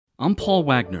I'm Paul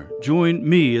Wagner. Join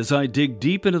me as I dig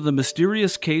deep into the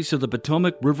mysterious case of the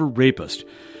Potomac River rapist.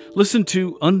 Listen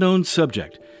to Unknown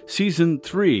Subject, Season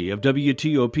 3 of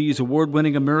WTOP's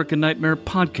award-winning American Nightmare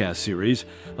podcast series,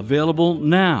 available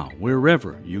now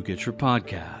wherever you get your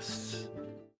podcasts.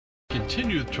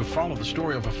 Continue to follow the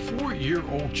story of a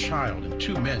 4-year-old child and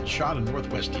 2 men shot in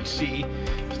Northwest D.C.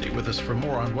 Stay with us for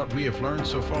more on what we have learned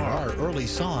so far. There are early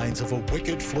signs of a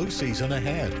wicked flu season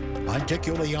ahead. I'm Dick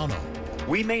Iuliano.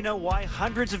 We may know why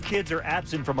hundreds of kids are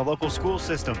absent from a local school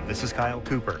system. This is Kyle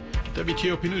Cooper.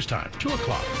 WTOP News Time, 2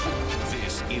 o'clock.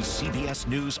 This is CBS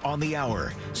News on the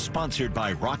Hour, sponsored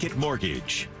by Rocket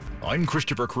Mortgage. I'm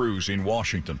Christopher Cruz in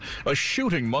Washington. A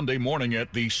shooting Monday morning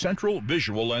at the Central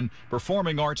Visual and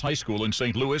Performing Arts High School in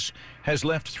St. Louis has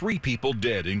left 3 people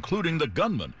dead, including the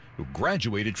gunman who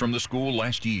graduated from the school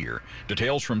last year.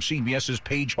 Details from CBS's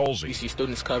Paige Halsey. We see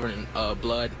students covered in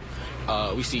blood.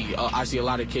 I see a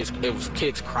lot of kids. There was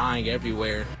kids crying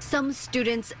everywhere. Some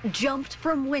students jumped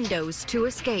from windows to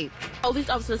escape. Police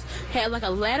officers had like a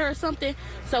ladder or something,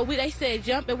 so they said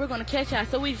jump and we're going to catch us.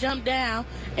 So we jumped down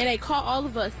and they caught all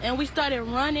of us and we started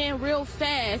running real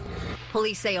fast.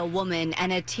 Police say a woman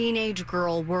and a teenage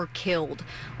girl were killed,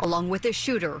 along with a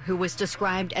shooter who was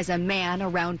described as a man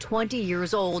around 20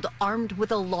 years old, armed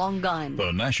with a long gun.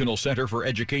 The National Center for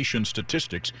Education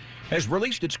Statistics has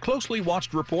released its closely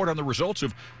watched report on the results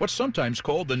of what's sometimes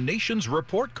called the nation's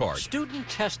report card. Student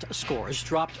test scores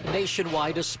dropped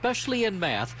nationwide, especially in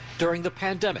math, during the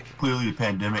pandemic. Clearly, the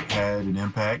pandemic had an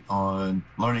impact on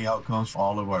learning outcomes for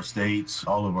all of our states,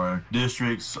 all of our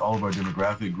districts, all of our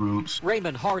demographic groups.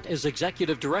 Raymond Hart is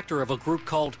executive director of a group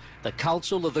called the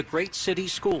Council of the Great City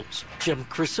Schools. Jim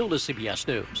Crisula, CBS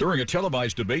News. During a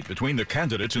televised debate between the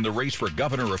candidates in the race for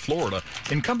governor of Florida,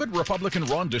 incumbent Republican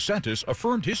Ron DeSantis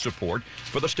affirmed his support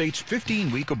for the state's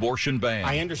 15-week abortion ban.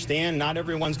 I understand not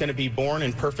everyone's going to be born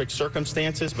in perfect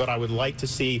circumstances, but I would like to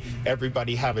see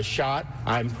everybody have a shot.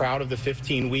 I'm proud of the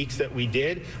 15 weeks that we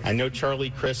did. I know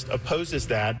Charlie Crist opposes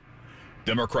that.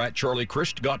 Democrat Charlie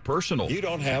Crist got personal. You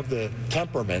don't have the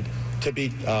temperament to be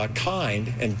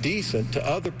kind and decent to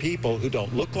other people who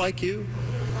don't look like you,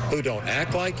 who don't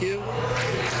act like you,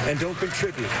 and don't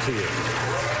contribute to you.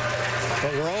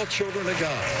 But we're all children of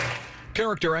God.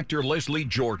 Character actor Leslie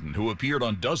Jordan, who appeared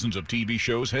on dozens of TV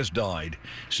shows, has died.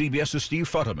 CBS's Steve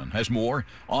Futterman has more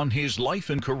on his life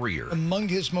and career. Among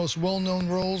his most well-known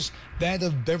roles, that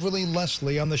of Beverly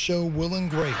Leslie on the show Will and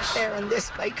Grace. Aaron,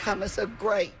 this may come as a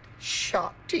great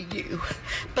shock to you,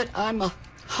 but I'm a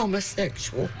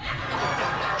homosexual.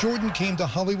 Jordan came to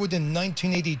Hollywood in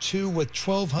 1982 with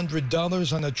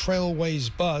 $1,200 on a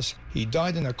Trailways bus. He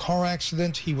died in a car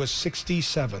accident. He was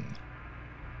 67.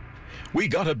 We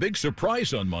got a big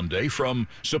surprise on Monday from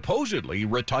supposedly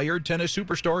retired tennis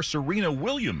superstar Serena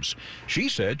Williams. She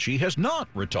said she has not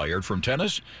retired from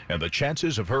tennis, and the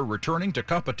chances of her returning to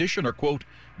competition are, quote,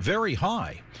 very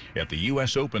high. At the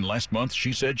U.S. Open last month,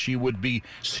 she said she would be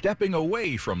stepping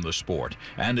away from the sport.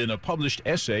 And in a published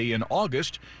essay in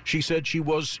August, she said she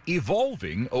was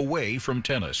evolving away from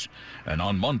tennis. And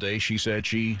on Monday, she said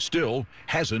she still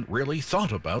hasn't really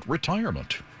thought about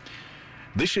retirement.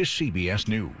 This is CBS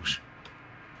News.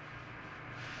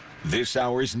 This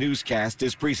hour's newscast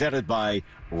is presented by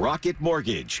Rocket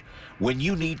Mortgage. When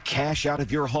you need cash out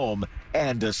of your home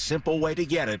and a simple way to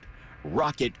get it,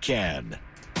 Rocket can.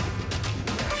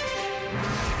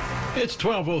 It's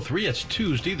 12:03. It's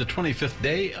Tuesday, the 25th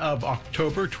day of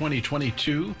October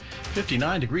 2022.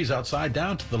 59 degrees outside,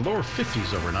 down to the lower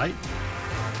 50s overnight.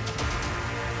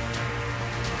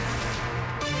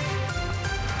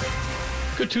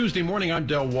 Good Tuesday morning. I'm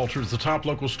Del Walters. The top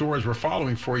local stories we're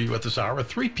following for you at this hour.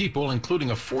 3 people, including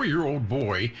a 4-year-old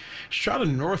boy, shot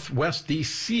in Northwest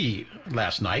D.C.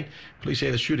 last night. Police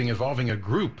say the shooting involving a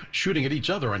group shooting at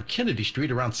each other on Kennedy Street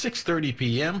around 6:30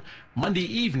 p.m. Monday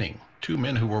evening. 2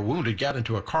 men who were wounded got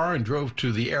into a car and drove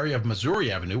to the area of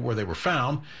Missouri Avenue where they were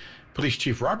found. Police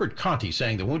Chief Robert Conti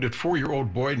saying the wounded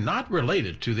 4-year-old boy not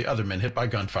related to the other men hit by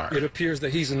gunfire. It appears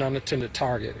that he's an unintended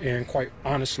target, and quite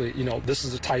honestly, this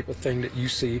is the type of thing that you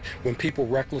see when people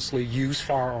recklessly use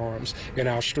firearms in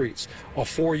our streets. A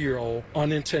 4-year-old,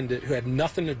 unintended, who had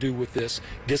nothing to do with this,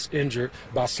 gets injured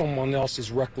by someone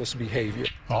else's reckless behavior.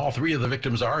 All 3 of the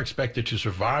victims are expected to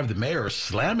survive. The mayor is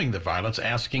slamming the violence,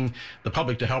 asking the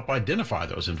public to help identify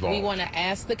those involved. We want to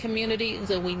ask the community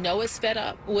that we know is fed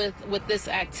up with this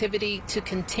activity to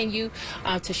continue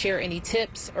to share any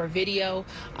tips or video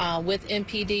with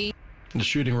MPD. The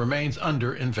shooting remains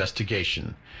under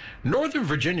investigation. Northern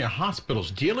Virginia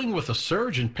hospitals dealing with a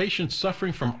surge in patients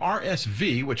suffering from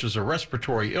RSV, which is a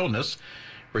respiratory illness.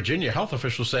 Virginia health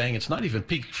officials saying it's not even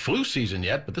peak flu season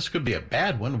yet, but this could be a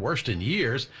bad one, worst in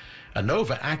years.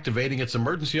 Inova activating its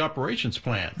emergency operations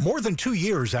plan. More than 2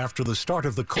 years after the start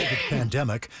of the COVID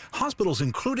pandemic, hospitals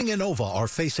including Inova are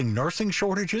facing nursing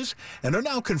shortages and are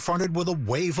now confronted with a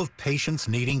wave of patients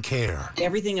needing care.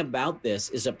 Everything about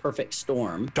this is a perfect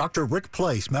storm. Dr. Rick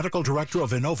Place, medical director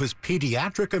of Inova's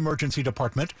pediatric emergency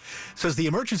department, says the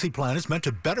emergency plan is meant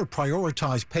to better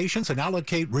prioritize patients and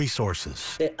allocate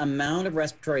resources. The amount of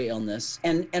respiratory illness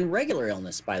and regular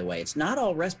illness, by the way, it's not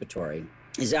all respiratory,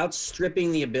 is outstripping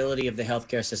the ability of the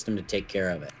healthcare system to take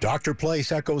care of it. Dr.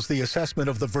 Place echoes the assessment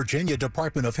of the Virginia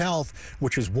Department of Health,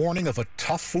 which is warning of a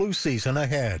tough flu season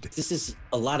ahead. This is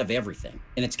a lot of everything,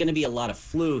 and it's going to be a lot of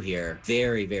flu here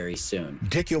very, very soon.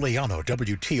 Dick Iuliano,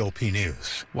 WTOP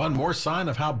News. One more sign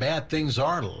of how bad things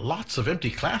are, lots of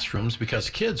empty classrooms because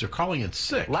kids are calling in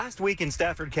sick. Last week in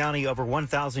Stafford County, over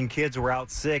 1,000 kids were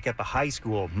out sick at the high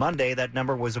school. Monday, that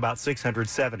number was about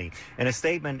 670. In a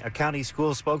statement, a county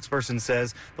school spokesperson says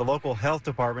the local health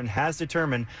department has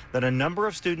determined that a number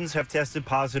of students have tested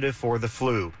positive for the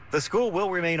flu. The school will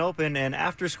remain open, and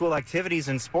after-school activities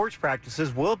and sports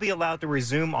practices will be allowed to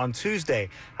resume on Tuesday.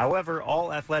 However,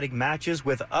 all athletic matches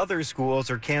with other schools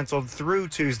are canceled through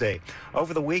Tuesday.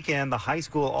 Over the weekend, the high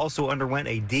school also underwent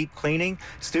a deep cleaning.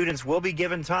 Students will be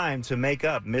given time to make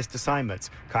up missed assignments.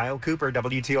 Kyle Cooper,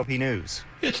 WTOP News.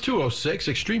 It's 2:06.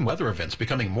 Extreme weather events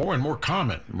becoming more and more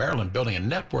common. Maryland building a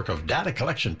network of data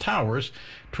collection towers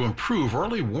to improve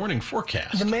early warning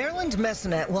forecasts. The Maryland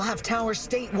Messinet will have towers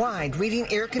statewide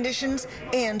reading air conditions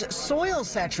and soil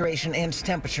saturation and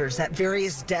temperatures at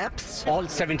various depths. All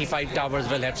 75 towers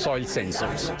will have soil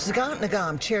sensors. Scott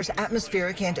Nagam chairs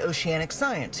atmospheric and oceanic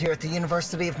science here at the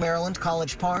University of Maryland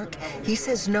College Park. He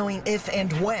says knowing if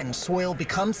and when soil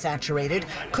becomes saturated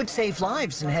could save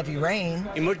lives in heavy rain.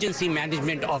 Emergency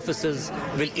management officers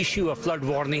will issue a flood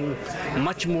warning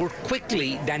much more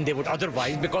quickly than they would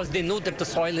otherwise because they know that the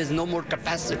soil is no more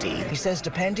capacity. He says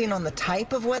depending on the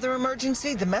type of weather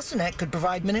emergency, the Messinet could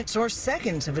provide minutes or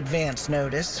seconds of advance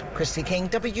notice. Christy King,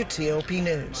 WTOP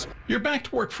News. Your back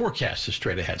to work forecast is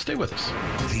straight ahead. Stay with us.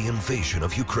 The invasion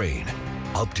of Ukraine.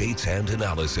 Updates and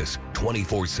analysis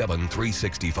 24/7,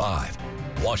 365.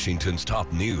 Washington's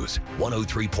top news,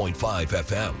 103.5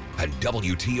 FM and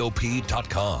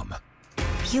WTOP.com.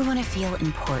 You want to feel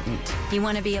important. You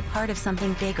want to be a part of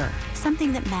something bigger,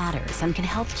 something that matters and can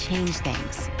help change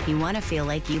things. You want to feel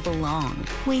like you belong.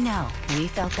 We know. We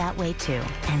felt that way too.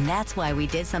 And that's why we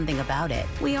did something about it.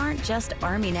 We aren't just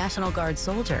Army National Guard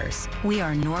soldiers. We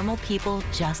are normal people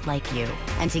just like you.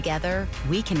 And together,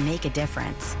 we can make a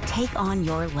difference. Take on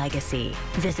your legacy.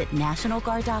 Visit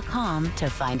NationalGuard.com to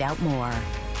find out more.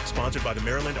 Sponsored by the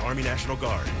Maryland Army National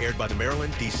Guard. Aired by the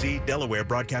Maryland, D.C., Delaware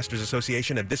Broadcasters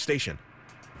Association and this station.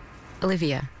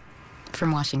 Olivia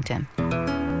from Washington.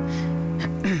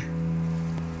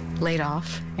 Laid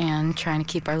off and trying to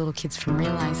keep our little kids from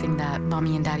realizing that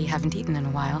mommy and daddy haven't eaten in a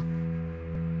while.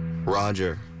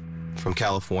 Roger from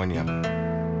California.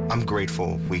 I'm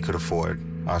grateful we could afford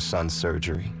our son's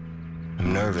surgery.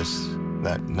 I'm nervous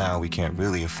that now we can't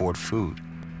really afford food.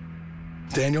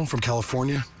 Daniel from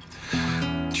California.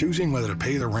 Choosing whether to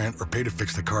pay the rent or pay to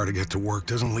fix the car to get to work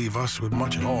doesn't leave us with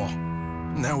much at all.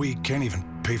 Now we can't even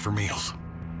pay for meals.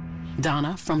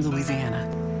 Donna from Louisiana.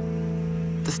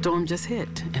 The storm just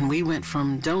hit, and we went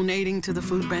from donating to the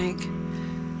food bank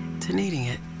to needing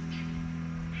it.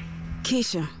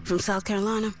 Keisha from South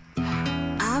Carolina.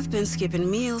 I've been skipping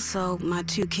meals so my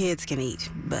 2 kids can eat,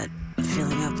 but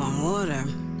filling up on water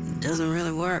doesn't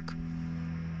really work.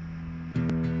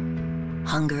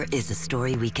 Hunger is a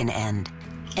story we can end.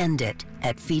 End it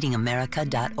at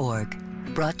feedingamerica.org.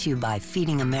 Brought to you by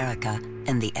Feeding America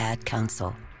and the Ad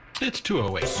Council. It's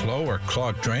 2:08. Slow or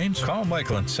clogged drains? Call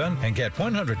Michael & Son and get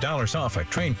 $100 off a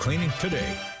drain cleaning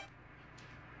today.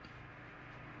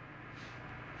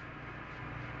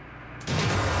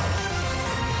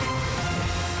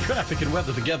 Traffic and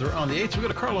weather together on the 8th. We go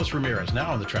to Carlos Ramirez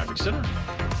now in the traffic center.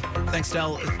 Thanks,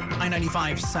 Del.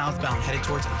 I-95 southbound headed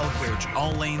towards Elk Ridge.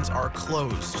 All lanes are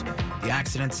closed. The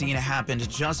accident scene happened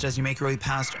just as you make your way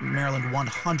past Maryland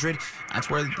 100. That's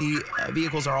where the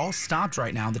vehicles are all stopped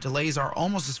right now. The delays are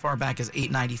almost as far back as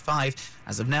 895.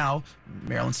 As of now,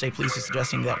 Maryland State Police is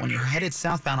suggesting that when you're headed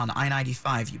southbound on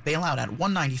I-95, you bail out at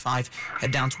 195,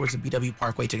 head down towards the BW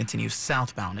Parkway to continue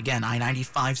southbound. Again,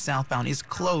 I-95 southbound is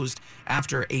closed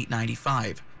after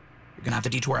 895. You're going to have to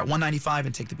detour at 195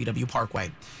 and take the BW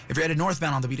Parkway. If you're headed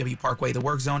northbound on the BW Parkway, the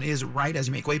work zone is right as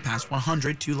you make way past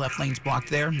 100. 2 left lanes blocked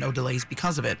there. No delays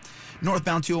because of it.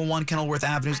 Northbound 201 Kenilworth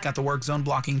Avenue's got the work zone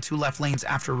blocking 2 left lanes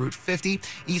after Route 50.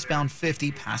 Eastbound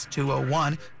 50 past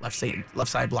 201. Left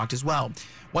side blocked as well.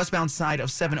 Westbound side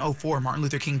of 704 Martin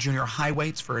Luther King Jr. Highway.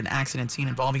 It's for an accident scene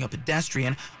involving a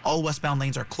pedestrian. All westbound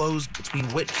lanes are closed between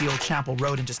Whitfield, Chapel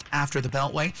Road, and just after the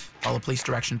Beltway. Follow police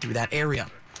direction through that area.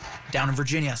 Down in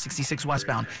Virginia, 66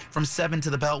 westbound. From 7 to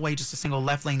the Beltway, just a single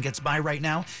left lane gets by right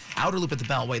now. Outer loop at the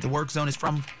Beltway. The work zone is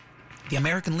from the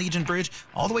American Legion Bridge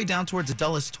all the way down towards the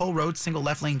Dulles Toll Road. Single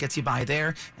left lane gets you by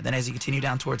there. And then as you continue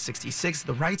down towards 66,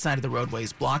 the right side of the roadway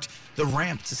is blocked. The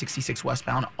ramp to 66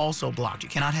 westbound also blocked. You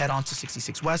cannot head on to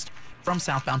 66 west from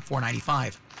southbound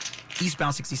 495.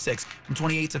 Eastbound 66 from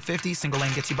 28 to 50, single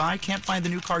lane gets you by. Can't find the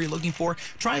new car you're looking for?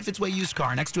 Try a Fitzway used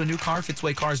car. Next to a new car,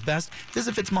 Fitzway Cars Best.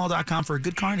 Visit fitzmall.com for a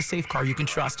good car and a safe car you can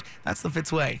trust. That's the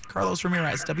Fitzway. Carlos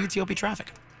Ramirez, WTOP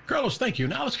Traffic. Carlos, thank you.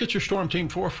 Now let's get your Storm Team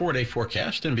 4 4-day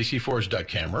forecast. NBC4's Doug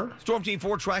Kammerer. Storm Team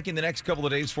 4 tracking the next couple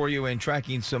of days for you and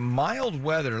tracking some mild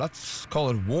weather. Let's call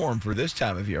it warm for this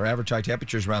time of year. Average high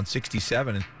temperatures around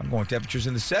 67, and I'm going temperatures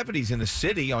in the 70s in the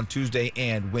city on Tuesday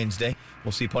and Wednesday.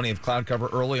 We'll see plenty of cloud cover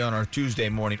early on our Tuesday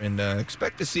morning and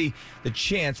expect to see the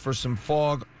chance for some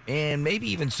fog and maybe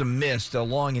even some mist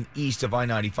along and east of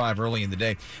I-95 early in the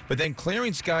day. But then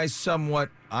clearing skies somewhat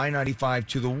I-95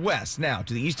 to the west. Now,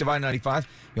 to the east of I-95,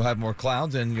 you'll have more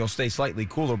clouds and you'll stay slightly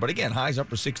cooler. But again, highs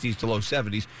upper 60s to low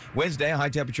 70s. Wednesday, a high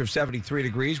temperature of 73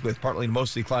 degrees with partly to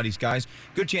mostly cloudy skies.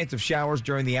 Good chance of showers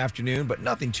during the afternoon, but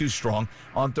nothing too strong.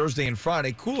 On Thursday and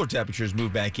Friday, cooler temperatures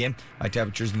move back in. High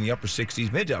temperatures in the upper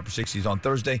 60s, mid to upper 60s on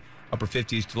Thursday, upper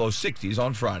 50s to low 60s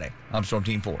on Friday. I'm Storm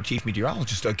Team 4 Chief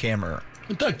Meteorologist Doug Kammerer.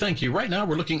 Doug, thank you. Right now,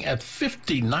 we're looking at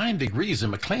 59 degrees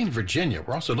in McLean, Virginia.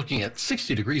 We're also looking at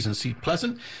 60 degrees in Seat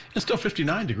Pleasant and still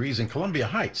 59 degrees in Columbia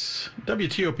Heights.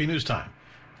 WTOP News Time,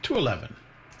 2:11.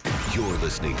 You're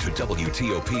listening to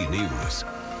WTOP News.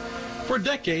 For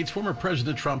decades, former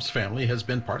President Trump's family has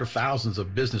been part of thousands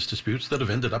of business disputes that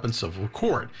have ended up in civil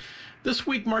court. This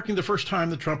week marking the first time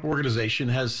the Trump Organization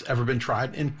has ever been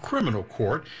tried in criminal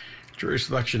court. Jury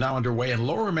selection now underway in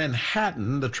Lower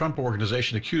Manhattan. The Trump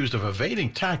Organization accused of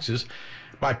evading taxes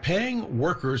by paying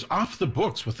workers off the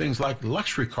books with things like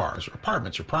luxury cars or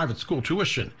apartments or private school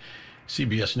tuition.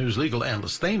 CBS News legal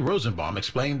analyst Thane Rosenbaum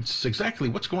explains exactly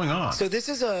what's going on. So this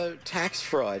is a tax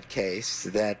fraud case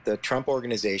that the Trump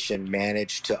Organization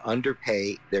managed to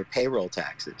underpay their payroll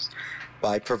taxes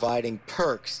by providing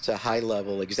perks to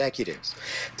high-level executives.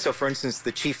 So, for instance,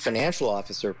 the chief financial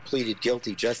officer pleaded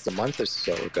guilty just a month or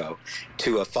so ago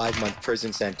to a 5-month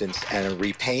prison sentence and a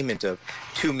repayment of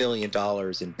 $2 million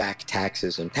in back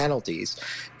taxes and penalties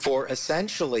for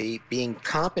essentially being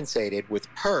compensated with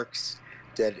perks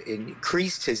that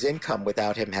increased his income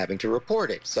without him having to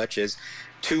report it, such as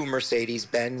 2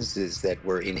 Mercedes-Benzes that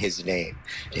were in his name.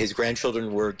 His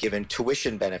grandchildren were given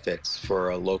tuition benefits for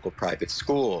a local private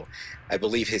school. I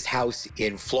believe his house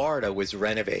in Florida was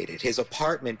renovated. His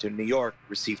apartment in New York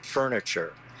received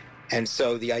furniture. And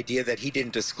so the idea that he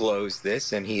didn't disclose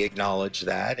this, and he acknowledged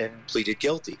that and pleaded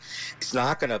guilty. He's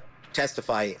not going to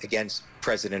testify against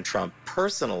President Trump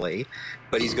personally,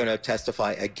 but he's going to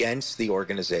testify against the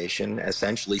organization,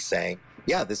 essentially saying,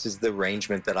 yeah, this is the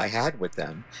arrangement that I had with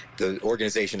them. The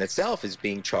organization itself is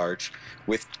being charged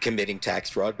with committing tax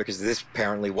fraud because this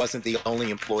apparently wasn't the only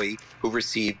employee who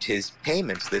received his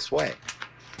payments this way.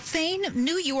 Thane,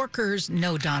 New Yorkers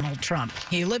know Donald Trump.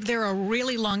 He lived there a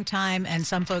really long time, and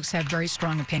some folks have very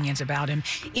strong opinions about him.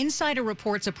 Insider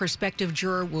reports a prospective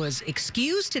juror was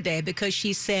excused today because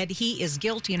she said he is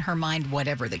guilty in her mind,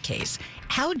 whatever the case.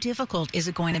 How difficult is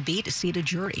it going to be to seat a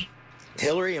jury?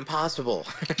 Hillary, impossible.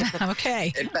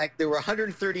 Okay. In fact, there were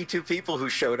 132 people who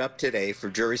showed up today for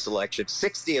jury selection.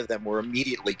 60 of them were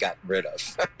immediately gotten rid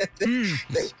of.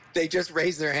 They just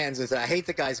raised their hands and said, I hate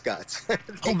the guy's guts.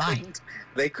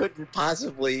 They couldn't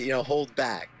possibly, hold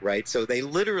back, right? So they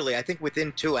literally, I think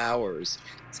within 2 hours,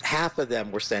 half of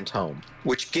them were sent home,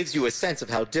 which gives you a sense of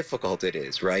how difficult it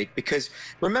is, right? Because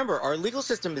remember, our legal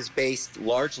system is based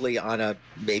largely on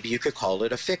maybe you could call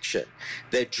it a fiction,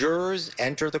 that jurors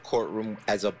enter the courtroom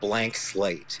as a blank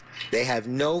slate. They have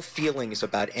no feelings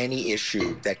about any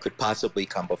issue that could possibly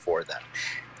come before them.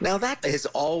 Now, that has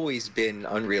always been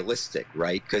unrealistic,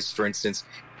 right? Because, for instance,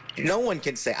 no one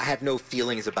can say, I have no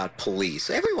feelings about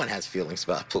police. Everyone has feelings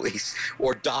about police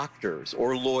or doctors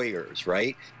or lawyers,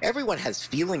 right? Everyone has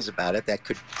feelings about it that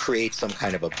could create some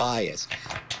kind of a bias.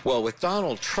 Well, with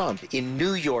Donald Trump in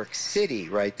New York City,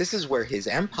 right, this is where his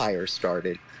empire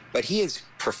started, but he is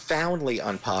profoundly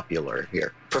unpopular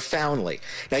here. profoundly.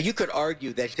 Now, you could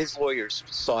argue that his lawyers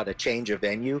sought a change of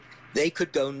venue. They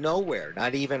could go nowhere,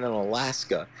 not even in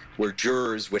Alaska, where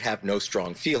jurors would have no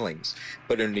strong feelings.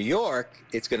 But in New York,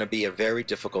 it's going to be a very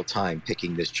difficult time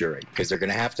picking this jury, because they're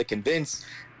going to have to convince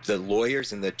the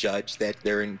lawyers and the judge that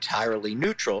they're entirely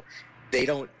neutral. They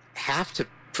don't have to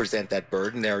present that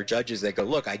burden. There are judges that go,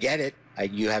 look, I get it.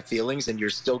 You have feelings and you're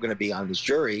still going to be on this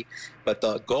jury. But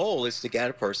the goal is to get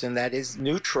a person that is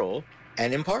neutral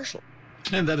and impartial.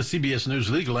 And that is CBS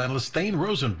News legal analyst Thane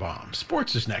Rosenbaum.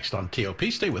 Sports is next on TOP.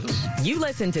 Stay with us. You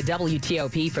listen to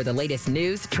WTOP for the latest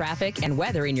news, traffic, and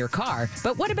weather in your car.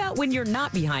 But what about when you're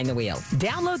not behind the wheel?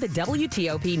 Download the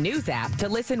WTOP News app to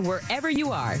listen wherever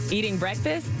you are. Eating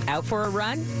breakfast, out for a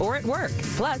run, or at work.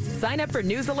 Plus, sign up for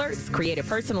news alerts, create a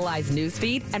personalized news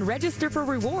feed, and register for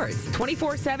rewards.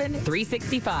 24/7,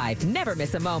 365. Never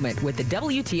miss a moment with the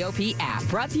WTOP app.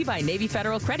 Brought to you by Navy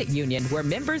Federal Credit Union, where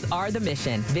members are the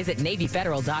mission. Visit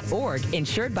NavyFederal.org,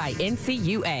 insured by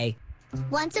NCUA.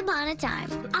 Once upon a time,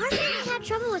 our family had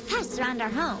trouble with pests around our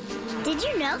home. Did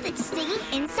you know that stinging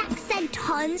insects send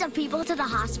tons of people to the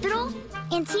hospital?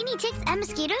 And teeny ticks and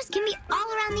mosquitoes can be all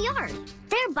around the yard.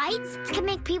 Their bites can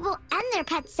make people and their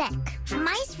pets sick.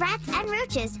 Mice, rats, and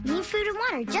roaches need food and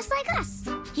water just like us.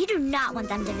 You do not want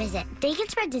them to visit. They can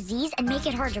spread disease and make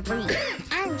it hard to breathe.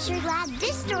 I'm sure glad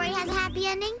this story has a happy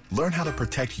ending. Learn how to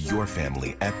protect your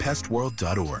family at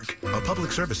pestworld.org. A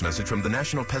public service message from the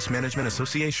National Pest Management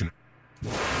Association.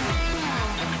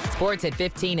 Sports at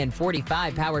 15 and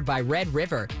 45, powered by Red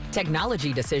River.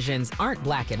 Technology decisions aren't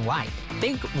black and white.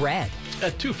 Think red.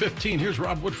 At 2:15, here's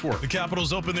Rob Woodfork. The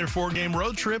Capitals open their 4-game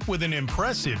road trip with an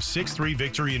impressive 6-3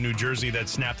 victory in New Jersey that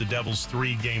snapped the Devils'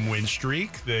 3-game win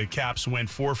streak. The Caps went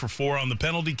 4 for 4 on the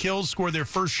penalty kills, scored their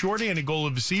first shorthanded goal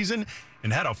of the season,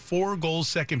 and had a 4-goal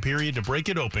second period to break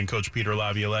it open, Coach Peter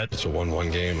Laviolette. It's a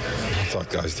 1-1 game. I thought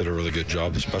guys did a really good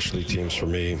job. The specialty teams, for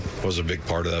me, was a big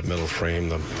part of that middle frame.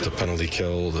 The penalty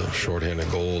kill, the shorthanded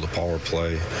goal, the power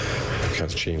play kind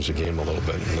of changed the game a little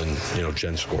bit. And then,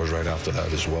 Jen scores right after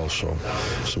that as well. So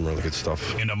some really good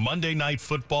stuff. In a Monday Night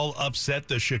Football upset,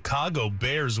 the Chicago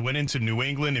Bears went into New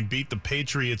England and beat the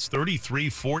Patriots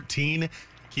 33-14.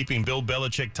 Keeping Bill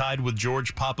Belichick tied with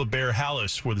George Papa Bear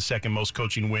Halas for the second most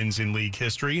coaching wins in league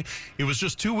history. It was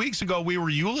just 2 weeks ago we were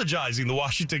eulogizing the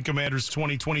Washington Commanders'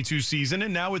 2022 season,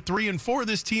 and now at 3-4,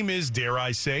 this team is, dare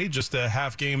I say, just a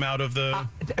half game out of the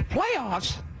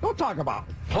playoffs. Don't talk about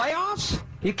playoffs.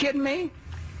 You kidding me?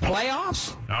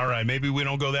 Playoffs? All right, maybe we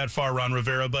don't go that far, Ron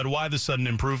Rivera, but why the sudden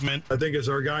improvement? I think as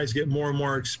our guys get more and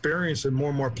more experience and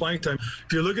more playing time,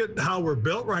 if you look at how we're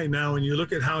built right now and you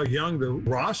look at how young the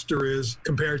roster is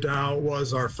compared to how it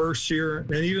was our first year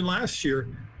and even last year,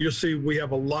 you'll see we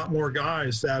have a lot more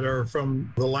guys that are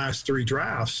from the last 3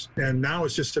 drafts. And now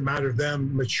it's just a matter of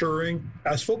them maturing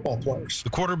as football players. The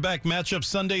quarterback matchup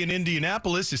Sunday in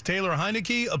Indianapolis is Taylor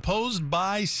Heineke opposed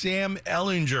by Sam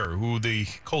Ehlinger, who the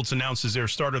Colts announced as their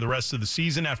starter the rest of the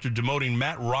season after demoting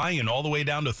Matt Ryan all the way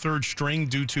down to 3rd string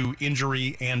due to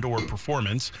injury and or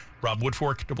performance. Rob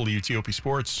Woodfork, WTOP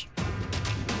Sports.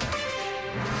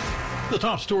 The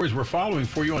top stories we're following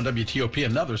for you on WTOP.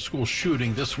 Another school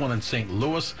shooting, this one in St.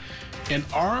 Louis. An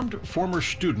armed former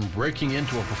student breaking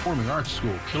into a performing arts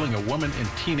school, killing a woman and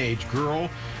teenage girl,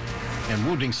 and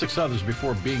wounding 6 others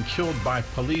before being killed by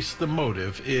police. The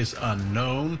motive is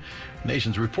unknown.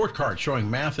 Nation's report card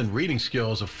showing math and reading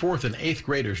skills of 4th and 8th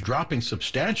graders dropping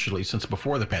substantially since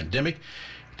before the pandemic.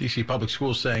 D.C. Public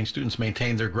Schools saying students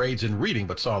maintained their grades in reading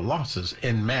but saw losses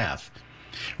in math.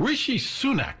 Rishi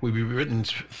Sunak will be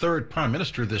Britain's 3rd prime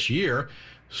minister this year.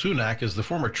 Sunak is the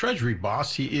former Treasury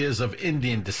boss. He is of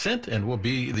Indian descent and will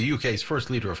be the UK's first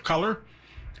leader of color.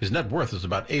 His net worth is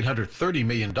about $830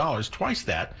 million, twice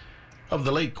that of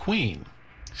the late Queen.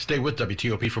 Stay with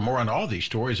WTOP for more on all these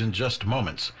stories in just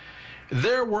moments.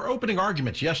 There were opening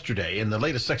arguments yesterday in the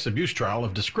latest sex abuse trial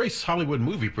of disgraced Hollywood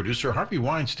movie producer Harvey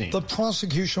Weinstein. The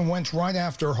prosecution went right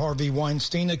after Harvey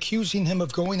Weinstein, accusing him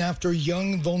of going after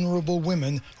young, vulnerable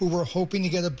women who were hoping to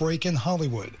get a break in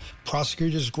Hollywood.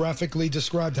 Prosecutors graphically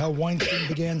described how Weinstein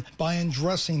began by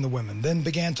undressing the women, then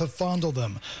began to fondle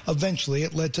them. Eventually,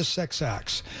 it led to sex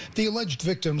acts. The alleged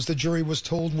victims, the jury was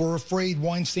told, were afraid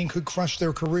Weinstein could crush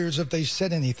their careers if they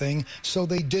said anything, so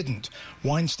they didn't.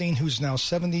 Weinstein, who's now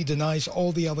 70, denies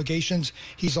all the allegations.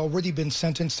 He's already been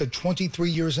sentenced to 23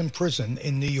 years in prison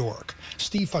in New York.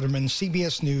 Steve Futterman,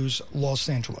 CBS News, Los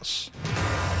Angeles.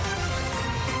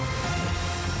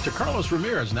 To Carlos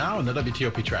Ramirez now in the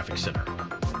WTOP Traffic Center.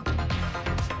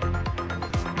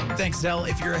 Thanks, Zell.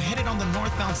 If you're headed on the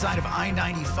northbound side of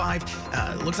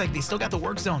I-95, looks like they still got the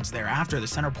work zones there after the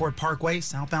Centerport Parkway.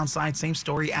 Southbound side, same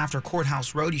story after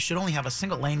Courthouse Road. You should only have a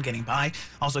single lane getting by.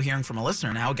 Also hearing from a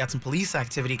listener now, got some police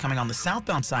activity coming on the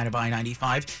southbound side of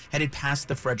I-95, headed past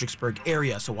the Fredericksburg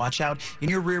area. So watch out in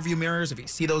your rearview mirrors. If you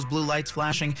see those blue lights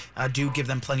flashing, do give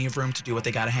them plenty of room to do what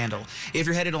they got to handle. If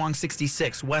you're headed along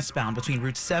 66 westbound between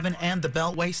Route 7 and the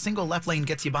Beltway, single left lane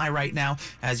gets you by right now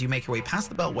as you make your way past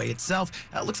the Beltway itself.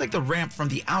 Looks like the ramp from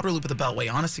the outer loop of the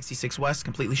Beltway on a 66 West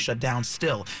completely shut down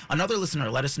still. Another listener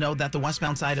let us know that the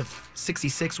westbound side of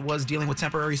 66 was dealing with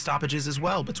temporary stoppages as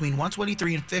well between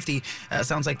 123 and 50.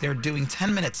 Sounds like they're doing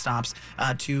 10-minute stops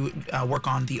to work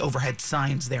on the overhead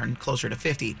signs there and closer to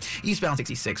 50. Eastbound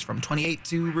 66 from 28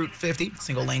 to Route 50.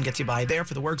 Single lane gets you by there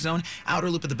for the work zone. Outer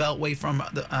loop of the Beltway from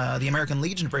the American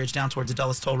Legion Bridge down towards the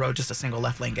Dulles Toll Road, just a single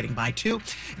left lane getting by too.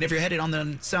 And if you're headed on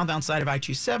the southbound side of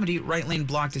I-270, right lane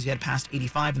blocked as you head past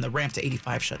 85 and the ramp to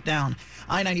 85 shut down.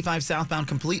 I-95 southbound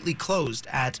completely closed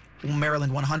at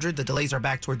Maryland 100. The delays are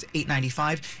back towards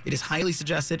 895. It is highly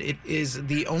suggested. It is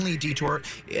the only detour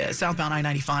southbound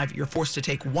I-95. You're forced to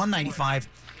take 195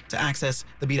 to access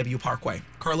the BW Parkway.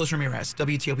 Carlos Ramirez,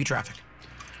 WTOP Traffic.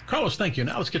 Carlos, thank you.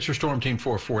 Now let's get your Storm Team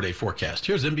 4 4-day forecast.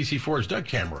 Here's NBC4's Doug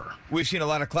Kammerer. We've seen a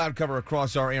lot of cloud cover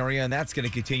across our area, and that's going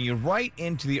to continue right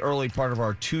into the early part of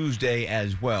our Tuesday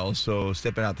as well. So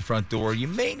stepping out the front door, you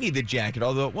may need the jacket,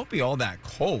 although it won't be all that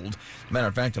cold. Matter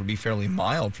of fact, it'll be fairly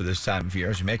mild for this time of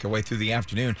year as we make our way through the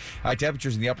afternoon. High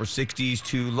temperatures in the upper 60s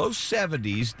to low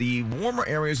 70s. The warmer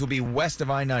areas will be west of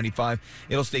I-95.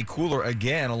 It'll stay cooler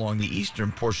again along the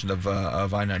eastern portion of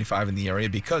I-95 in the area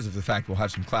because of the fact we'll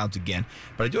have some clouds again.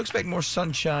 But I do expect more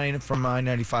sunshine from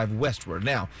I-95 westward.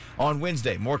 Now, on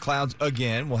Wednesday, more clouds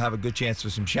again. We'll have a good chance for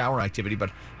some shower activity,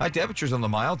 but high temperatures on the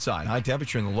mild side. High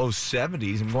temperature in the low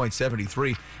 70s. I'm going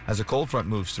 73 as a cold front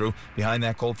moves through. Behind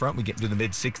that cold front, we get to the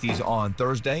mid-60s on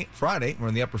Thursday. Friday, we're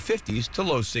in the upper 50s to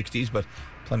low 60s, but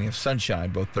plenty of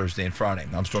sunshine both Thursday and Friday.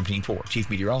 I'm Storm Team 4, Chief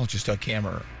Meteorologist Doug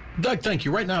Kammerer. Doug, thank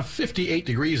you. Right now, 58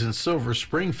 degrees in Silver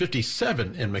Spring,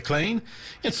 57 in McLean,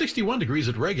 and 61 degrees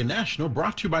at Reagan National,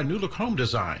 brought to you by New Look Home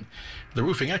Design, the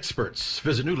roofing experts.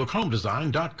 Visit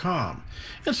newlookhomedesign.com.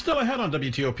 And still ahead on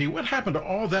WTOP, what happened to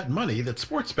all that money that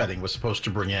sports betting was supposed to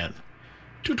bring in?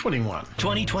 221.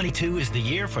 2022 is the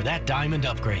year for that diamond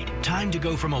upgrade. Time to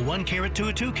go from a 1 carat to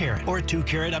a 2 carat, or a 2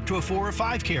 carat up to a 4 or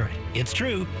 5 carat. It's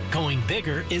true, going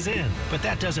bigger is in, but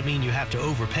that doesn't mean you have to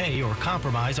overpay or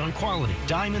compromise on quality.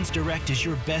 Diamonds Direct is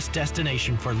your best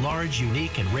destination for large,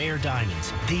 unique, and rare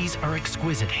diamonds. These are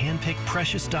exquisite, hand-picked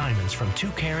precious diamonds from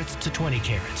 2 carats to 20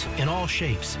 carats, in all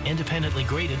shapes, independently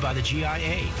graded by the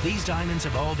GIA. These diamonds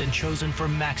have all been chosen for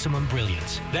maximum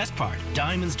brilliance. Best part,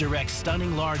 Diamonds Direct's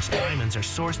stunning large diamonds are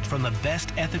sourced from the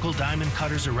best ethical diamond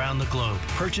cutters around the globe,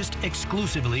 purchased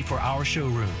exclusively for our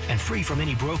showroom, and free from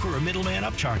any broker or middleman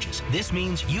upcharges. This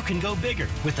means you can go bigger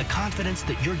with the confidence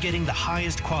that you're getting the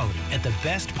highest quality at the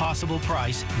best possible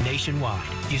price nationwide.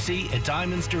 You see, at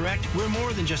Diamonds Direct, we're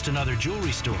more than just another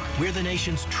jewelry store. We're the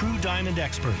nation's true diamond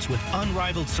experts with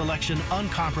unrivaled selection,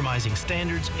 uncompromising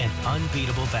standards, and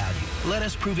unbeatable value. Let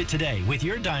us prove it today with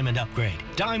your diamond upgrade.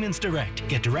 Diamonds Direct.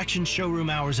 Get directions, showroom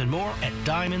hours, and more at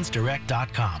diamondsdirect.com.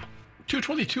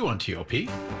 222 on TOP.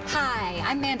 Hi,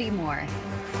 I'm Mandy Moore.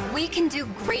 We can do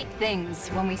great things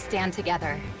when we stand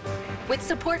together. With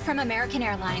support from American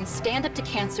Airlines, Stand Up to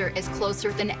Cancer is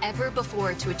closer than ever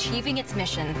before to achieving its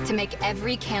mission to make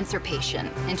every cancer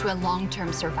patient into a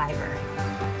long-term survivor.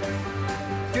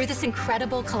 Through this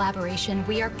incredible collaboration,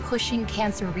 we are pushing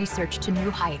cancer research to new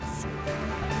heights.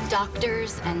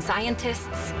 Doctors and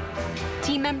scientists,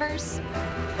 team members,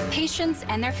 patients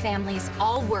and their families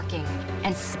all working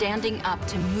and standing up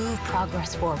to move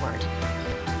progress forward.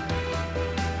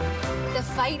 The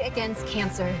fight against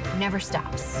cancer never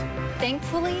stops.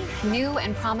 Thankfully, new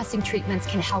and promising treatments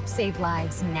can help save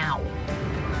lives now.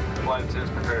 Flight 2 is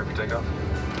prepared for takeoff.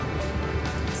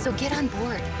 So get on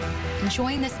board and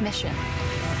join this mission.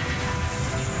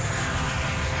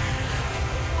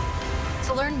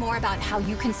 To learn more about how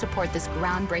you can support this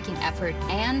groundbreaking effort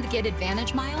and get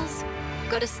Advantage miles,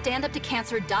 go to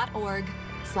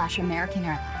standuptocancer.org/American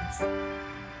Airlines.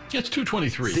 It's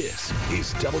 223. This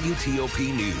is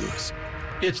WTOP News.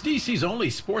 It's DC's only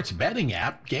sports betting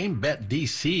app. GameBet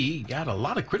DC got a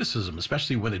lot of criticism,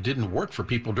 especially when it didn't work for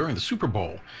people during the Super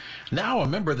Bowl. Now a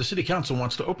member of the city council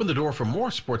wants to open the door for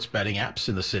more sports betting apps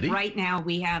in the city. Right now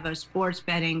we have a sports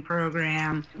betting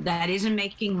program that isn't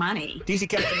making money. DC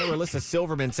Councilmember Alyssa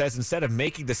Silverman says instead of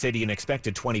making the city an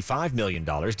expected $25 million,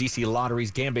 DC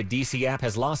Lottery's GameBet DC app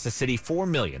has lost the city $4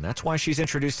 million. That's why she's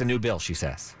introduced a new bill, she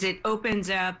says. It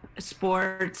opens up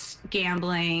sports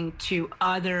gambling to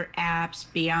other apps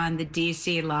beyond the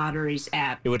DC Lotteries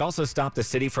app. It would also stop the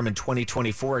city from in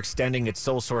 2024 extending its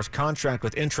sole source contract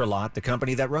with Intralot, the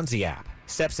company that runs the app.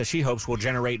 Steps that she hopes will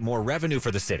generate more revenue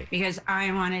for the city. Because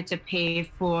I wanted to pay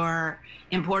for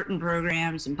important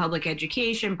programs in public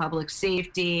education, public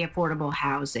safety, affordable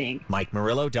housing. Mike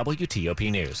Murillo, WTOP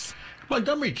News.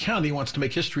 Montgomery County wants to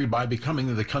make history by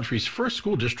becoming the country's first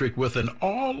school district with an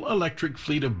all-electric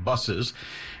fleet of buses.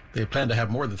 They plan to have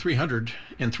more than 300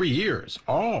 in 3 years,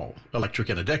 all electric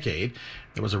in a decade.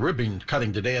 There was a ribbon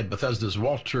cutting today at Bethesda's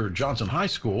Walter Johnson High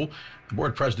School. The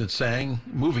board president saying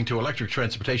moving to electric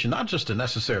transportation, not just a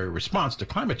necessary response to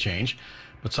climate change,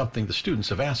 but something the students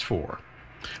have asked for.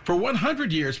 For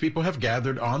 100 years, people have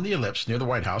gathered on the ellipse near the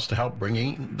White House to help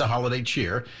bringing the holiday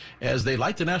cheer as they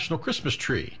light the national Christmas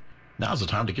tree. Now's the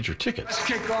time to get your tickets. Let's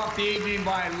kick off the evening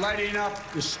by lighting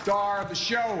up the star of the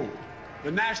show, the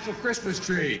national Christmas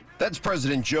tree. That's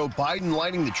President Joe Biden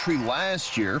lighting the tree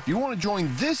last year. If you want to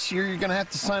join this year, you're going to have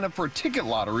to sign up for a ticket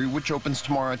lottery, which opens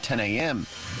tomorrow at 10 a.m.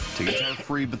 Tickets are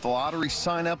free, but the lottery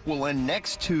sign-up will end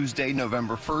next Tuesday,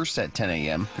 November 1st at 10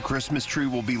 a.m. The Christmas tree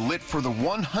will be lit for the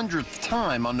 100th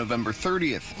time on November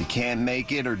 30th. If you can't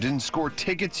make it or didn't score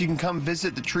tickets, you can come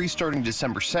visit the tree starting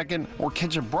December 2nd or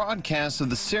catch a broadcast of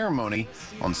the ceremony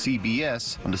on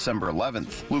CBS on December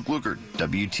 11th. Luke Lukert,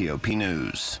 WTOP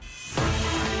News.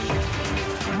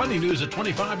 Money news at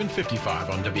 25 and 55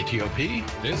 on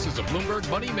WTOP. This is a Bloomberg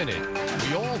Money Minute.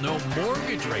 We all know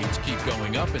mortgage rates keep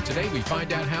going up, and today we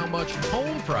find out how much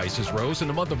home prices rose in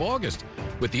the month of August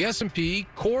with the S&P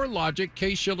CoreLogic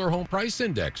Case-Shiller Home Price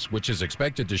Index, which is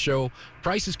expected to show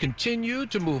prices continue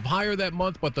to move higher that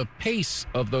month, but the pace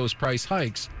of those price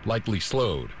hikes likely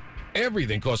slowed.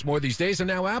 Everything costs more these days, and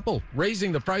now Apple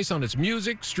raising the price on its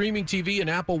music, streaming TV, and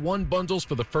Apple One bundles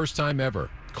for the first time ever.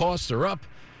 Costs are up,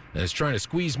 and it's trying to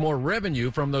squeeze more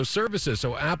revenue from those services.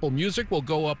 So Apple Music will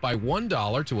go up by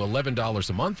 $1 to $11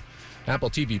 a month. Apple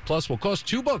TV Plus will cost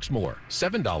 $2 more,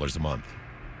 $7 a month.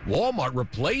 Walmart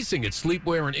replacing its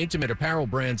sleepwear and intimate apparel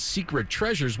brand Secret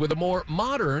Treasures with a more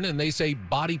modern and they say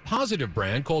body-positive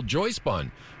brand called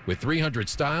Joyspun, with 300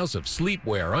 styles of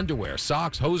sleepwear, underwear,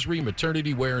 socks, hosiery,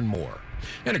 maternity wear, and more.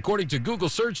 And according to Google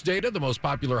search data, the most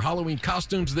popular Halloween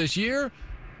costumes this year,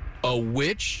 a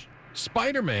witch,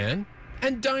 Spider-Man,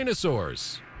 and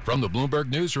dinosaurs. From the Bloomberg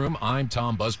Newsroom, I'm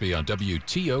Tom Busby on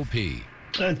WTOP.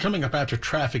 And coming up after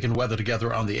traffic and weather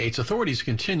together on the 8th, authorities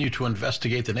continue to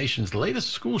investigate the nation's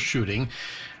latest school shooting,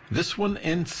 this one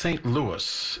in St.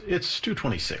 Louis. It's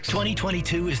 2:26.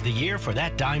 2022 is the year for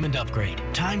that diamond upgrade.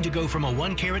 Time to go from a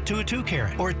 1 carat to a 2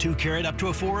 carat, or a 2 carat up to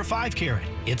a 4 or 5 carat.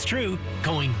 It's true,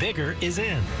 going bigger is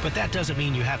in. But that doesn't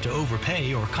mean you have to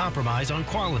overpay or compromise on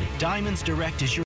quality. Diamonds Direct is your